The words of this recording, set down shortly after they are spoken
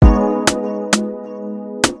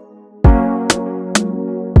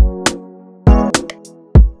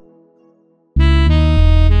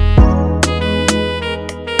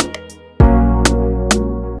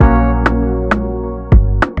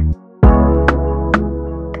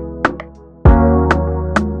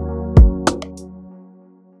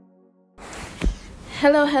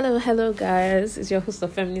Hello, guys. It's your host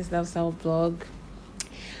of Feminist Lifestyle Blog.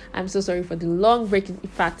 I'm so sorry for the long break. In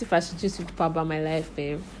fact, if I should just talk about my life,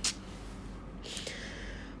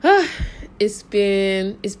 it's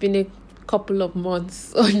been a couple of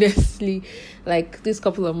months, honestly. Like, these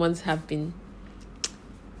couple of months have been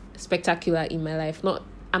spectacular in my life.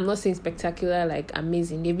 I'm not saying spectacular, like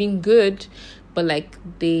amazing. They've been good, but like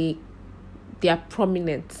they are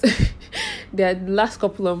prominent. There are the last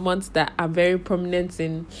couple of months that are very prominent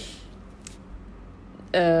in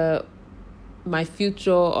my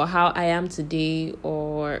future, or how I am today,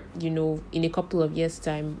 or in a couple of years'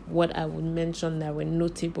 time, what I would mention that were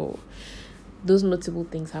notable. Those notable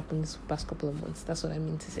things happened this past couple of months. That's what I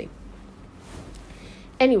mean to say.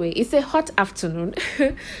 Anyway, it's a hot afternoon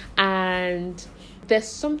and there's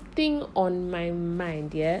something on my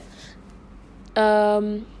mind.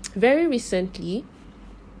 Very recently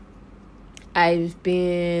I've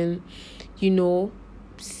been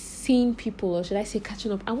seeing people, or should I say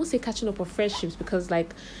catching up? I won't say catching up of friendships, because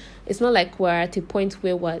like it's not like we're at a point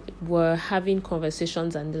where we're having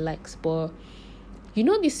conversations and the likes, but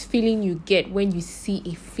this feeling you get when you see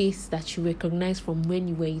a face that you recognize from when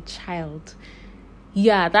you were a child.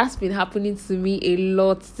 Yeah, that's been happening to me a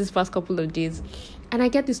lot this past couple of days. And I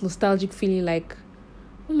get this nostalgic feeling like,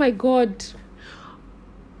 oh my God,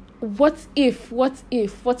 what if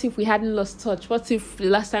we hadn't lost touch? What if the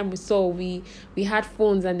last time we saw, we had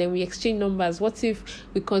phones and then we exchanged numbers? What if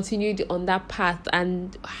we continued on that path?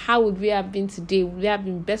 And how would we have been today? Would they have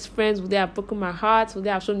been best friends? Would they have broken my heart? Would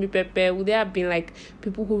they have shown me pepper? Would they have been like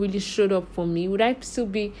people who really showed up for me? Would I still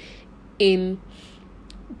be in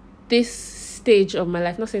this stage of my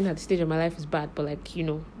life? Not saying that the stage of my life is bad, but like,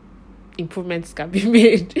 improvements can be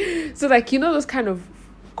made. So like, those kind of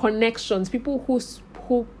connections, people who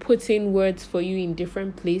put in words for you in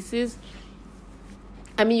different places.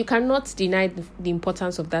 I mean, you cannot deny the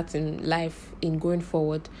importance of that in life, in going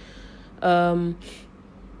forward.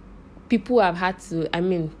 People have had to,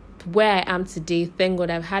 where I am today, thank God,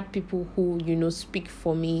 I've had people who, speak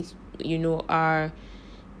for me, are,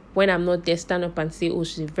 when I'm not there, stand up and say, oh,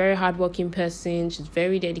 she's a very hardworking person, she's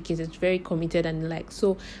very dedicated, she's very committed, and like.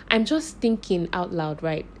 So I'm just thinking out loud,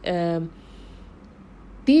 right?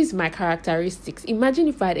 These my characteristics. Imagine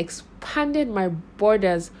if I had expanded my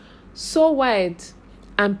borders so wide,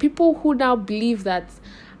 and people who now believe that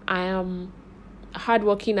I am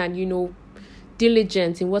hardworking and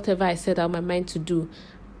diligent in whatever I set out my mind to do,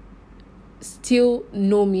 still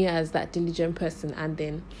know me as that diligent person. And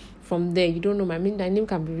then from there, my name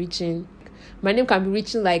can be reaching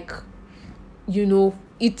like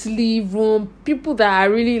Italy, Rome, people that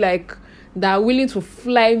are really like, that are willing to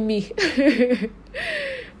fly me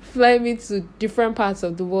to different parts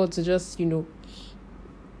of the world to just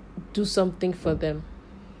do something for them.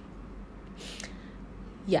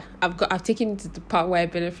 Yeah, I've taken it to the part where I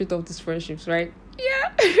benefit of these friendships, right?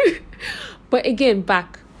 Yeah. But again,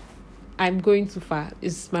 I'm going too far.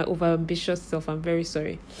 It's my overambitious self. I'm very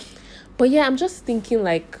sorry. But yeah, I'm just thinking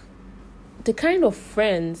like the kind of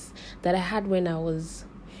friends that I had when I was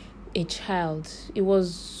a child. It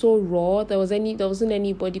was so raw. There wasn't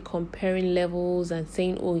anybody comparing levels and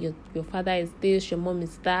saying, oh, your father is this, your mom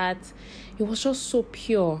is that. It was just so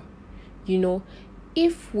pure.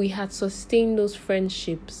 If we had sustained those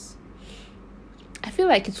friendships, I feel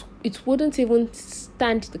like it wouldn't even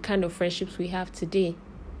stand the kind of friendships we have today.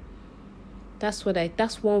 That's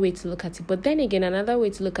one way to look at it. But then again, another way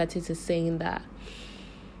to look at it is saying that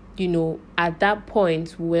at that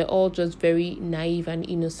point, we're all just very naive and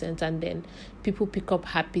innocent, and then people pick up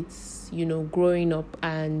habits, growing up,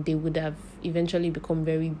 and they would have eventually become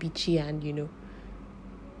very bitchy and,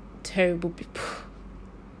 terrible people.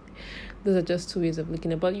 Those are just two ways of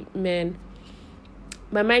looking at it. But man,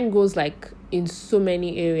 my mind goes like in so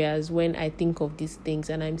many areas when I think of these things,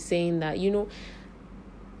 and I'm saying that,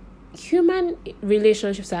 human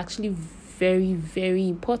relationships are actually very, very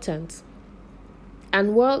important.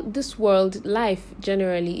 And this world, life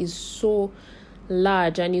generally is so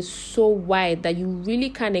large and is so wide that you really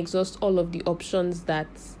can't exhaust all of the options that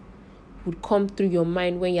would come through your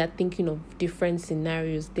mind when you're thinking of different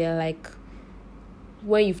scenarios. They're like,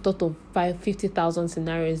 when you've thought of 50,000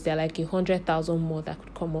 scenarios, they're like 100,000 more that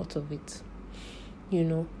could come out of it.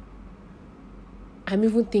 I'm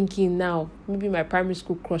even thinking now, maybe my primary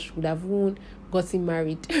school crush would have even gotten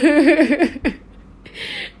married.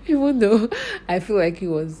 Even though I feel like he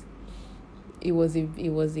was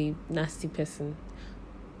a nasty person.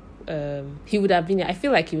 I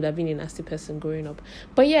feel like he would have been a nasty person growing up.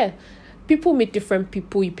 But yeah, people meet different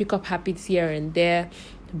people, you pick up habits here and there.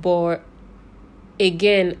 But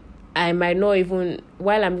again, I might not even,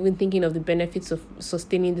 while I'm even thinking of the benefits of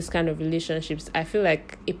sustaining this kind of relationships, I feel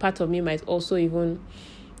like a part of me might also even,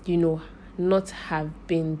 not have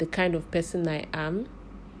been the kind of person I am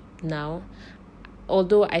now.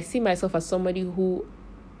 Although I see myself as somebody who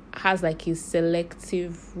has like a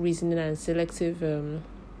selective reasoning and selective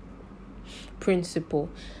principle.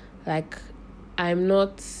 Like, I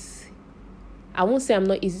won't say I'm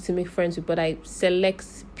not easy to make friends with, but I select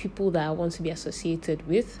people that I want to be associated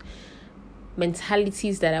with,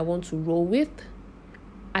 mentalities that I want to roll with,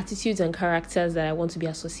 attitudes and characters that I want to be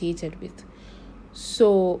associated with.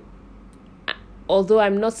 So, although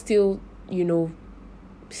I'm not still,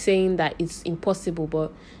 saying that it's impossible,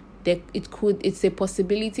 but it's a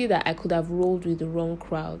possibility that I could have rolled with the wrong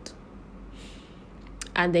crowd.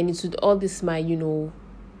 And then it's with all this, my,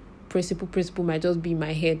 principle might just be in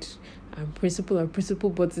my head. I'm principle,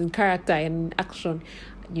 but in character and action,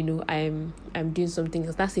 I'm doing something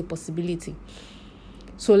else. That's a possibility.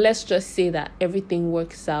 So let's just say that everything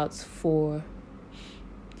works out for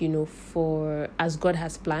as God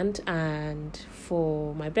has planned and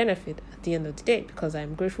for my benefit at the end of the day, because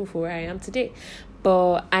I'm grateful for where I am today.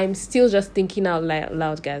 But I'm still just thinking out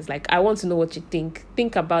loud, guys. Like, I want to know what you think.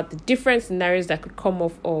 Think about the different scenarios that could come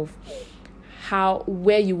off of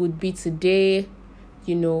where you would be today,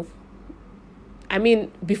 I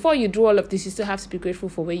mean, before you do all of this, you still have to be grateful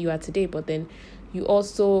for where you are today. But then you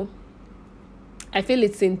also, I feel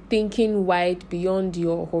it's in thinking wide beyond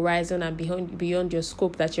your horizon and beyond your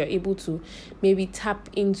scope that you're able to maybe tap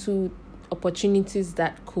into opportunities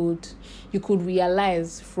that you could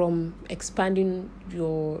realize from expanding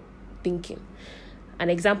your thinking. An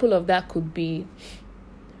example of that could be,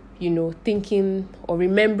 thinking or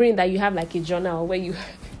remembering that you have like a journal where you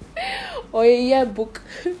or a yearbook.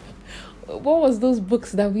 What was those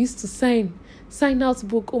books that we used to sign out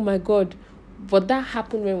book? Oh my God. But that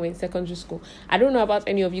happened when we were in secondary school. I don't know about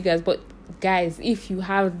any of you guys, but guys, if you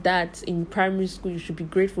have that in primary school, you should be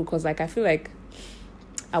grateful, because like I feel like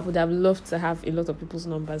I would have loved to have a lot of people's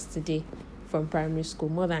numbers today from primary school,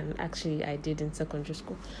 more than actually I did in secondary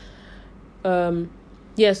school.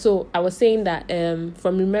 So I was saying that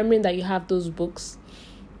from remembering that you have those books,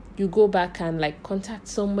 you go back and like contact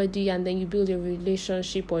somebody, and then you build a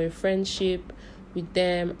relationship or a friendship with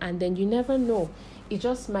them, and then you never know. It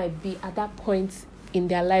just might be at that point in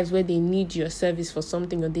their lives where they need your service for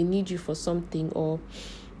something, or they need you for something, or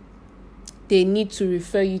they need to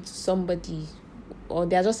refer you to somebody, or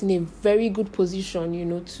they're just in a very good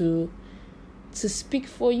position, to speak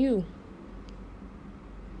for you.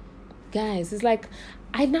 Guys, it's like,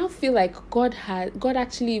 I now feel like God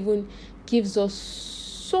actually even gives us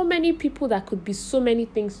so many people that could be so many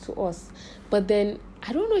things to us. But then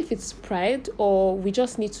I don't know if it's pride, or we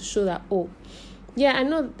just need to show that, yeah,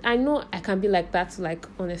 I know I can be like that. Like,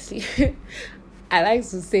 honestly, I like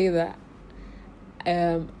to say that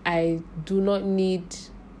I do not need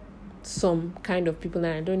some kind of people,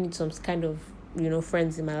 and I don't need some kind of,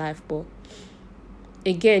 friends in my life. But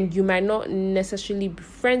again, you might not necessarily be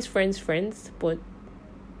friends, but,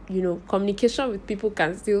 communication with people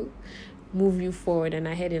can still move you forward and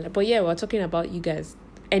ahead. But yeah, we're talking about you guys,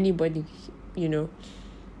 anybody,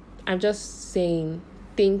 I'm just saying,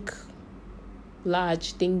 think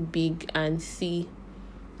large, think big, and see,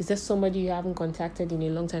 is there somebody you haven't contacted in a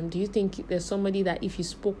long time? Do you think there's somebody that if you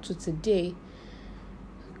spoke to today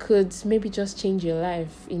could maybe just change your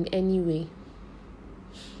life in any way?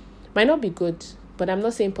 Might not be good, but I'm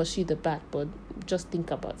not saying pursue the bad, but just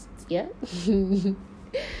think about it. Yeah.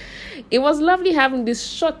 It was lovely having this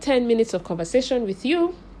short 10 minutes of conversation with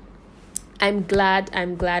you. I'm glad,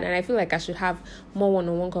 and I feel like I should have more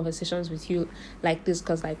one-on-one conversations with you like this,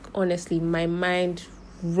 because like, honestly, my mind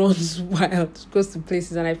runs wild, goes to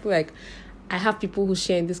places, and I feel like I have people who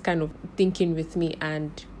share this kind of thinking with me,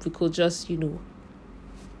 and we could just, do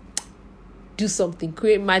something,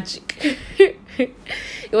 create magic. It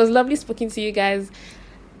was lovely speaking to you guys.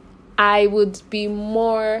 I would be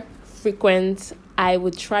more frequent. I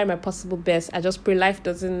would try my possible best. I just pray life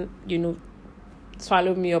doesn't,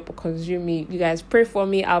 swallow me up or consume me. You guys pray for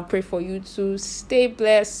me. I'll pray for you too. Stay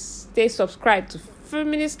blessed. Stay subscribed to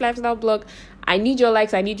Feminist Lifestyle Blog. I need your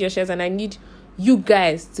likes. I need your shares. And I need you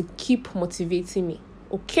guys to keep motivating me.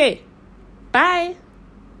 Okay. Bye.